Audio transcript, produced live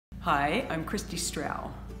Hi, I'm Christy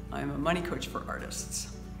Strauch. I'm a money coach for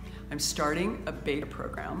artists. I'm starting a beta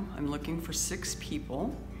program. I'm looking for 6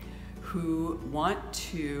 people who want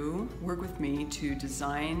to work with me to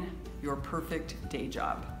design your perfect day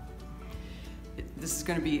job. This is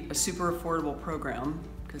going to be a super affordable program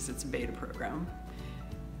because it's a beta program,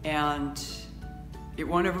 and it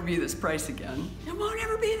won't ever be this price again. It won't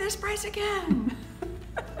ever be this price again.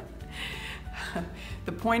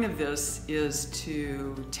 The point of this is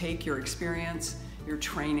to take your experience, your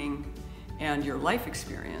training, and your life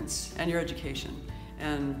experience, and your education,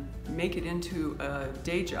 and make it into a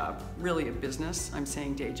day job, really a business. I'm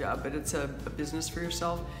saying day job, but it's a business for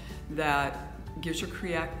yourself that gives your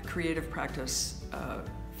creative practice a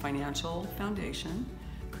financial foundation,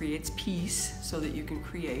 creates peace so that you can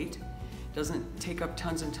create, doesn't take up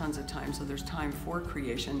tons and tons of time, so there's time for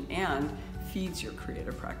creation, and feeds your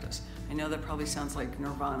creative practice. I know that probably sounds like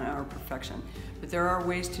nirvana or perfection, but there are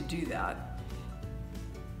ways to do that.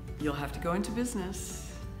 You'll have to go into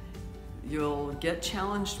business. You'll get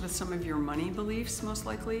challenged with some of your money beliefs, most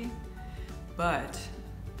likely, but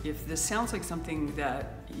if this sounds like something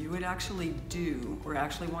that you would actually do or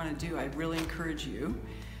actually want to do, I'd really encourage you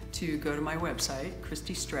to go to my website,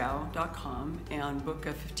 christystrauch.com, and book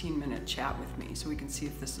a 15-minute chat with me so we can see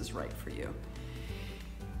if this is right for you.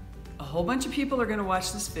 A whole bunch of people are going to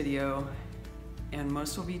watch this video, and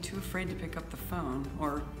most will be too afraid to pick up the phone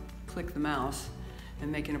or click the mouse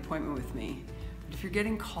and make an appointment with me. But if you're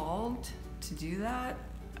getting called to do that,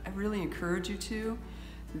 I really encourage you to.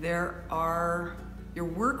 Your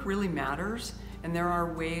work really matters, and there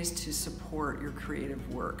are ways to support your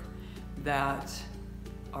creative work that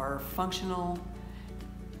are functional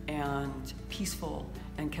and peaceful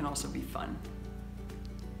and can also be fun.